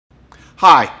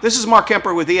Hi, this is Mark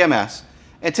Kemper with EMS.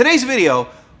 In today's video,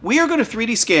 we are going to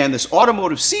 3D scan this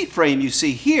automotive seat frame you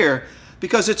see here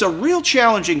because it's a real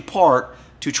challenging part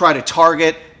to try to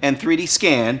target and 3D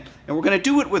scan. And we're going to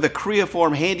do it with a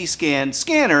Creaform HandyScan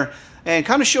scanner and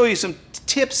kind of show you some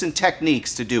tips and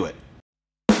techniques to do it.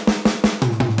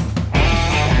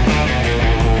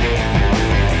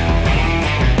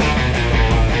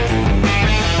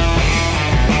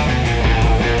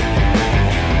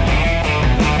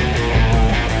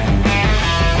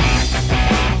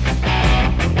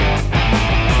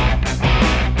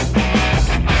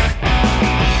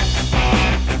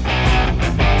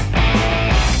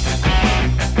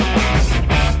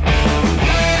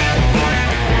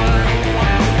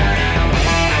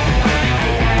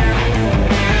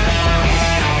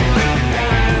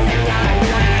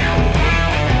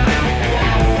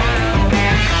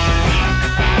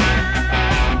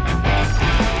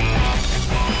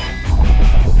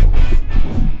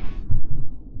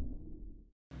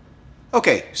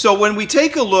 Okay, so when we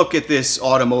take a look at this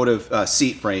automotive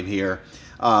seat frame here,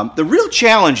 the real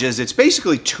challenge is it's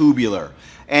basically tubular.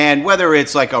 And whether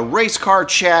it's like a race car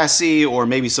chassis or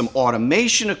maybe some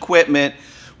automation equipment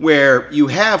where you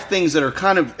have things that are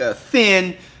kind of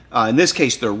thin, in this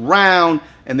case they're round,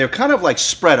 and they're kind of like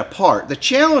spread apart. The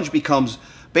challenge becomes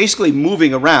basically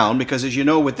moving around because, as you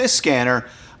know, with this scanner,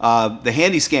 the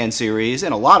HandyScan series,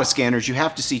 and a lot of scanners, you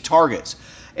have to see targets.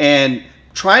 And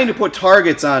trying to put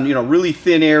targets on, really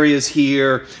thin areas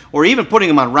here, or even putting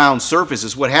them on round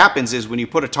surfaces, what happens is when you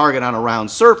put a target on a round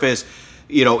surface,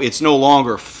 it's no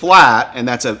longer flat, and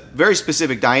that's a very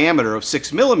specific diameter of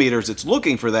 6 millimeters. It's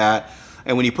looking for that,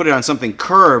 and when you put it on something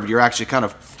curved, you're actually kind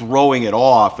of throwing it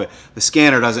off. The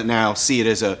scanner doesn't now see it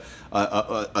as a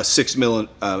 6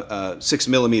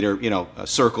 millimeter,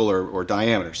 circle or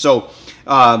diameter. So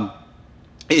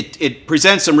it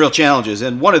presents some real challenges,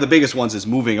 and one of the biggest ones is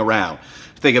moving around.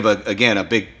 Think of, again, a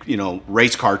big,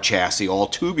 race car chassis, all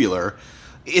tubular.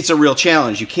 It's a real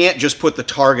challenge. You can't just put the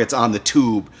targets on the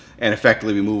tube and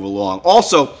effectively move along.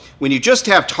 Also, when you just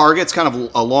have targets kind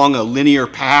of along a linear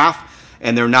path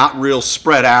and they're not real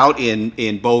spread out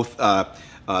in both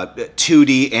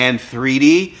 2D and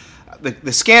 3D,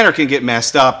 the scanner can get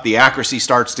messed up. The accuracy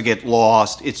starts to get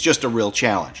lost. It's just a real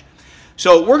challenge.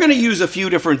 So we're going to use a few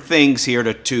different things here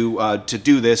to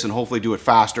do this and hopefully do it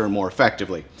faster and more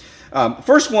effectively.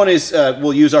 First one is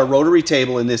we'll use our rotary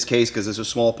table in this case because it's a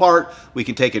small part. We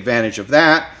can take advantage of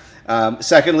that.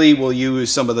 Secondly, we'll use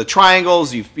some of the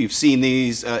triangles. You've seen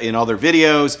these in other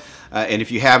videos. And if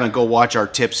you haven't, go watch our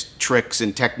tips, tricks,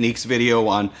 and techniques video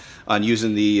on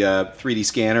using the 3D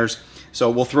scanners. So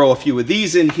we'll throw a few of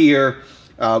these in here.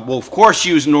 We'll, of course,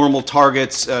 use normal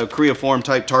targets, Creaform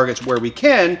type targets where we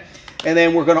can. And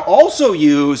then we're going to also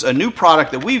use a new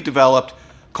product that we've developed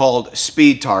called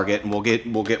SpeedTarget, and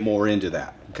we'll get more into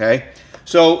that. Okay.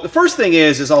 So the first thing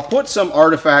is I'll put some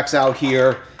artifacts out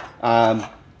here.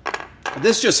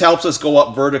 This just helps us go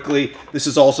up vertically. This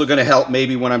is also going to help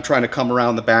maybe when I'm trying to come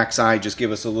around the backside, just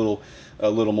give us a little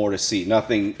more to see.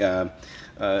 Nothing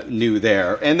new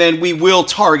there. And then we will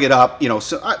target up.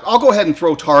 So I'll go ahead and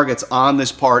throw targets on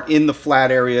this part in the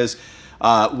flat areas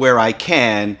where I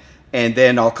can. And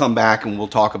then I'll come back and we'll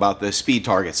talk about the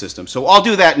SpeedTarget system. So I'll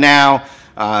do that now.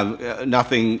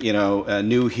 Nothing,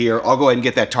 new here. I'll go ahead and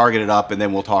get that targeted up, and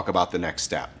then we'll talk about the next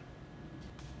step.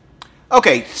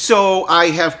 Okay, so I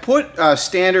have put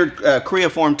standard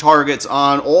Creaform targets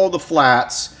on all the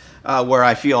flats where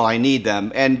I feel I need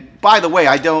them. And by the way,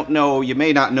 I don't know, you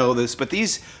may not know this, but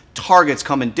these targets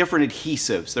come in different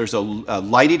adhesives. There's a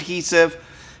light adhesive.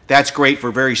 That's great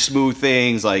for very smooth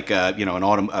things like a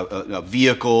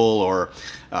vehicle or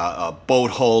a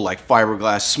boat hull like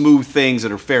fiberglass, smooth things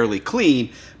that are fairly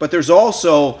clean. But there's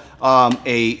also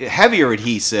a heavier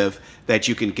adhesive that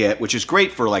you can get, which is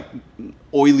great for like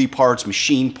oily parts,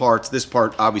 machine parts. This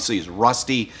part obviously is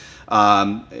rusty.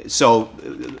 So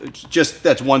just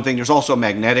that's one thing. There's also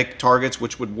magnetic targets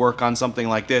which would work on something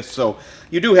like this. So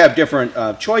you do have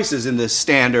different choices in this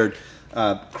standard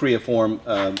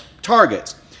Creaform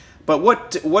targets. But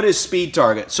what is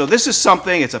SpeedTarget? So this is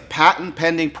something, it's a patent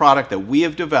pending product that we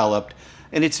have developed,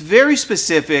 and it's very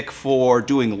specific for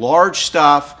doing large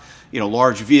stuff,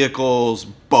 large vehicles,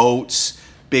 boats,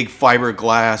 big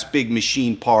fiberglass, big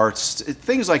machine parts,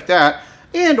 things like that,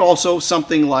 and also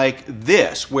something like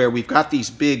this where we've got these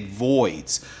big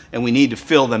voids and we need to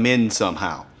fill them in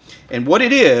somehow. And what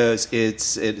it is,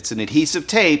 it's an adhesive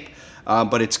tape,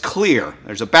 but it's clear.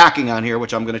 There's a backing on here,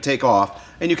 which I'm going to take off.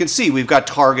 And you can see we've got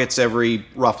targets every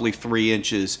roughly 3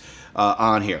 inches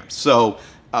on here. So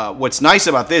what's nice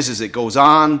about this is it goes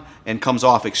on and comes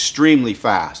off extremely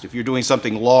fast. If you're doing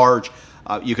something large,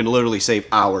 you can literally save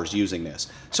hours using this.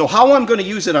 So how I'm going to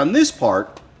use it on this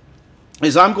part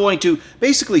is I'm going to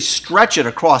basically stretch it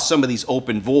across some of these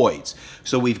open voids.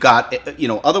 So we've got, you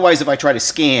know, otherwise if I try to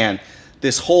scan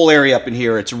this whole area up in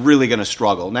here, it's really going to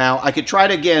struggle. Now, I could try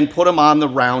to, again, put them on the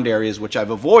round areas, which I've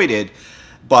avoided,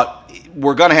 but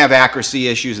we're going to have accuracy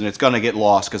issues and it's going to get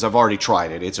lost because I've already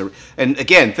tried it. And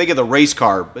again, think of the race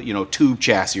car, you know, tube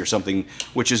chassis or something,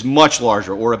 which is much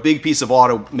larger, or a big piece of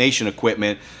automation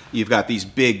equipment. You've got these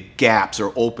big gaps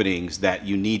or openings that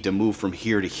you need to move from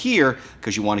here to here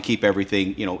because you want to keep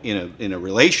everything, you know, in a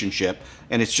relationship,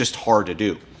 and it's just hard to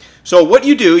do. So what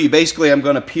you do, you basically, I'm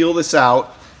going to peel this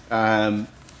out.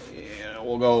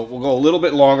 We'll go a little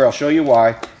bit longer. I'll show you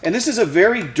why. And this is a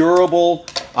very durable,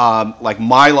 like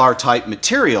Mylar type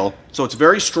material, so it's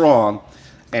very strong.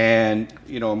 And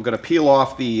you know, I'm going to peel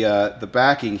off the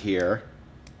backing here.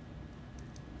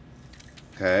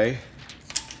 Okay.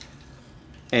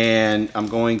 And I'm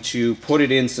going to put it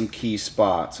in some key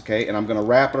spots. Okay. And I'm going to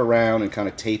wrap it around and kind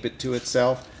of tape it to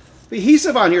itself. The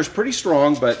adhesive on here is pretty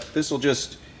strong, but this will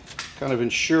just kind of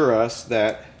ensure us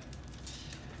that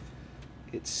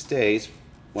it stays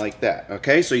like that.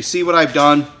 Okay, so you see what I've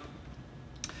done.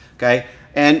 Okay,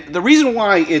 and the reason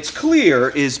why it's clear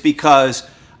is because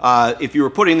if you were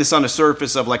putting this on the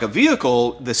surface of like a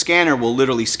vehicle, the scanner will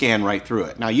literally scan right through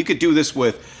it. Now you could do this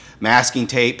with masking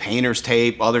tape, painter's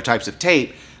tape, other types of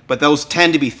tape, but those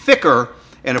tend to be thicker,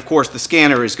 and of course the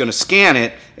scanner is going to scan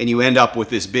it and you end up with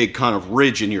this big kind of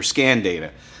ridge in your scan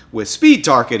data. With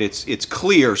SpeedTarget, it's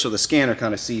clear, so the scanner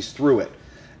kind of sees through it.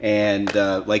 And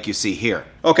like you see here.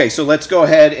 Okay, so let's go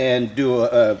ahead and do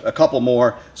a couple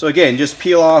more. So again, just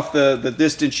peel off the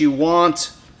distance you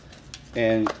want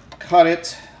and cut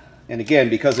it. And again,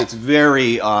 because it's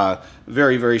very,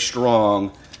 very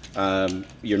strong,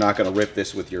 you're not going to rip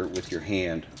this with your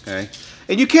hand. Okay,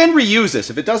 and you can reuse this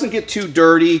if it doesn't get too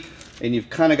dirty, and you've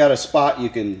kind of got a spot you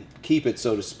can keep it,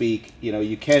 so to speak. You know,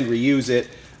 you can reuse it.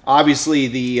 Obviously,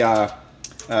 the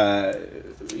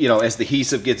you know, as the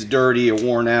adhesive gets dirty or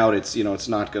worn out, it's, you know, it's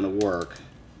not going to work.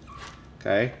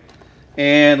 Okay,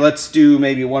 and let's do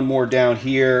maybe one more down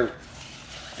here,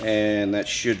 and that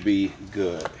should be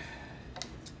good.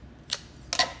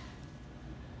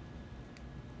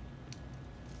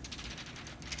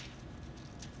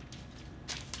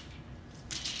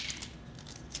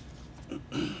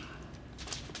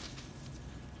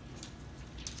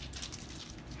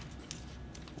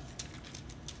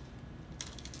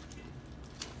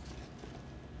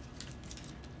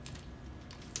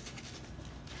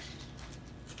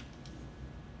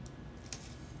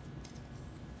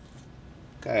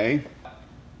 Okay,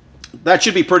 that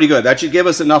should be pretty good. That should give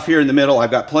us enough here in the middle.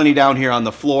 I've got plenty down here on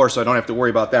the floor, so I don't have to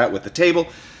worry about that with the table.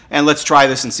 And let's try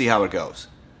this and see how it goes.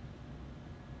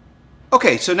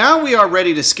 Okay, so now we are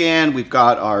ready to scan. We've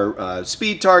got our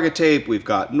SpeedTarget tape, we've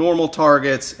got normal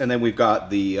targets, and then we've got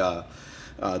the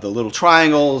little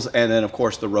triangles, and then of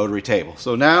course the rotary table.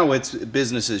 So now it's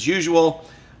business as usual.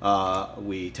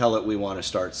 We tell it we want to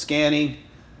start scanning,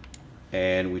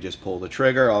 and we just pull the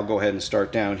trigger. I'll go ahead and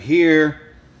start down here.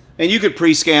 And you could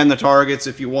pre-scan the targets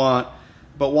if you want,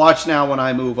 but watch now when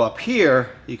I move up here,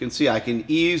 you can see I can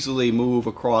easily move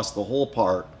across the whole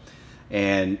part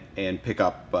and pick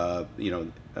up you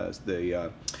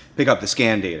know, pick up the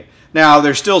scan data. Now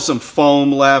there's still some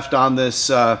foam left on this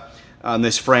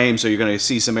frame, so you're going to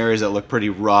see some areas that look pretty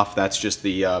rough. That's just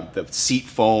the seat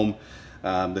foam.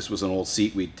 This was an old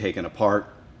seat we'd taken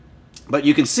apart. But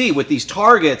you can see with these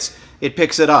targets, it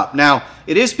picks it up. Now,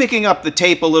 it is picking up the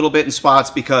tape a little bit in spots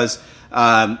because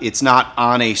it's not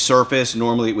on a surface.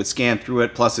 Normally it would scan through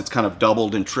it, plus it's kind of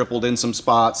doubled and tripled in some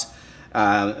spots.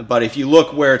 But if you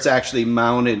look where it's actually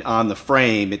mounted on the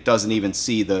frame, it doesn't even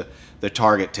see the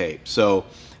target tape. So,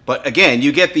 but again,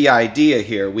 you get the idea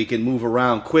here. We can move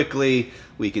around quickly,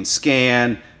 we can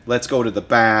scan. Let's go to the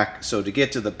back. So to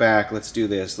get to the back, let's do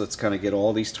this. Let's kind of get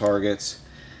all these targets,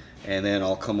 and then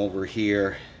I'll come over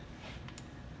here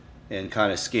and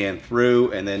kind of scan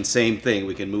through, and then same thing,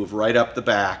 we can move right up the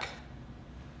back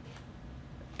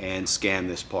and scan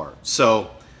this part.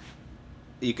 So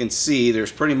you can see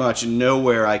there's pretty much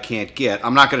nowhere I can't get.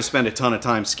 I'm not going to spend a ton of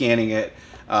time scanning it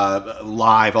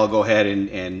live. I'll go ahead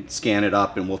and scan it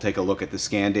up, and we'll take a look at the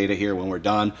scan data here when we're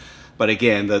done. But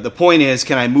again, the point is,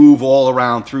 can I move all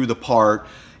around through the part?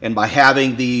 And by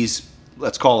having these,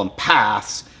 let's call them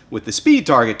paths, with the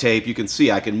SpeedTarget tape, you can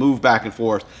see I can move back and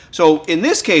forth. So in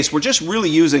this case, we're just really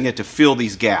using it to fill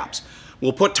these gaps.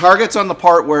 We'll put targets on the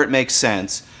part where it makes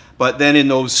sense, but then in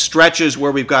those stretches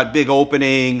where we've got big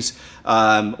openings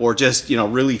or just, you know,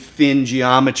 really thin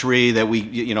geometry that we,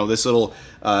 you know, this little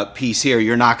piece here,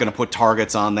 you're not going to put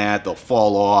targets on that. They'll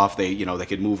fall off. They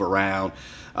could move around.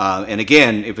 And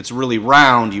again, if it's really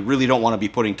round, you really don't want to be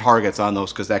putting targets on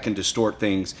those because that can distort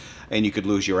things and you could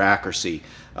lose your accuracy.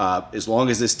 As long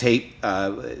as this tape,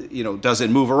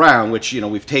 doesn't move around, which,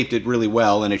 we've taped it really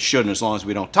well and it shouldn't as long as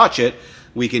we don't touch it,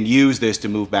 we can use this to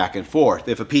move back and forth.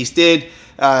 If a piece did,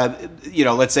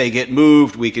 let's say get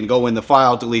moved, we can go in the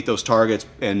file, delete those targets,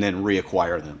 and then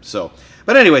reacquire them. So,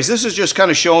 but anyways, this is just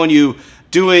kind of showing you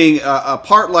doing a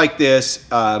part like this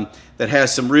that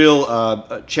has some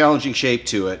real challenging shape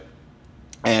to it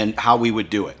and how we would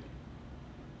do it.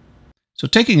 So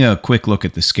taking a quick look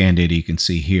at the scan data you can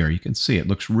see here, you can see it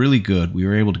looks really good. We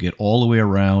were able to get all the way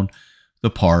around the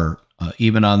part,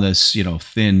 even on this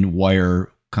thin wire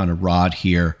kind of rod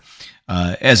here.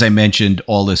 As I mentioned,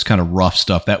 all this kind of rough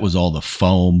stuff, that was all the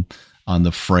foam on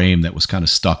the frame that was kind of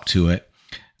stuck to it.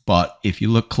 But if you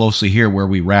look closely here where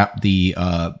we wrap the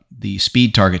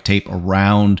SpeedTarget tape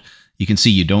around, you can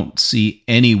see you don't see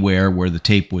anywhere where the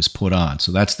tape was put on.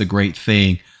 So that's the great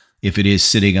thing. If it is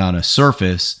sitting on a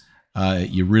surface,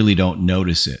 you really don't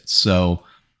notice it. So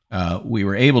we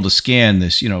were able to scan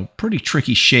this, pretty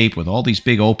tricky shape with all these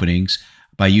big openings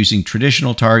by using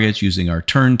traditional targets, using our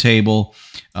turntable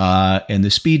and the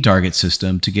SpeedTarget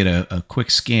system to get a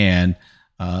quick scan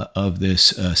of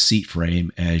this seat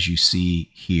frame as you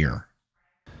see here.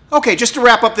 Okay, just to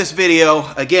wrap up this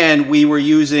video, again, we were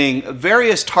using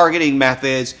various targeting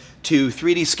methods to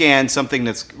 3D scan something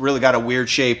that's really got a weird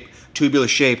shape, tubular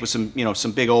shape with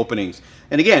some big openings.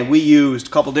 And again, we used a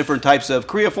couple different types of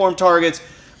cruciform targets.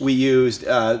 We used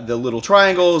the little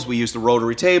triangles, we used the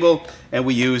rotary table, and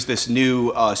we used this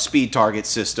new SpeedTarget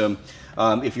system.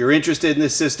 If you're interested in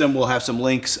this system, we'll have some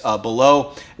links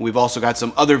below. We've also got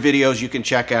some other videos you can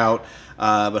check out.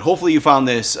 But hopefully you found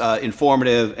this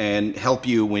informative and help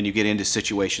you when you get into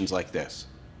situations like this.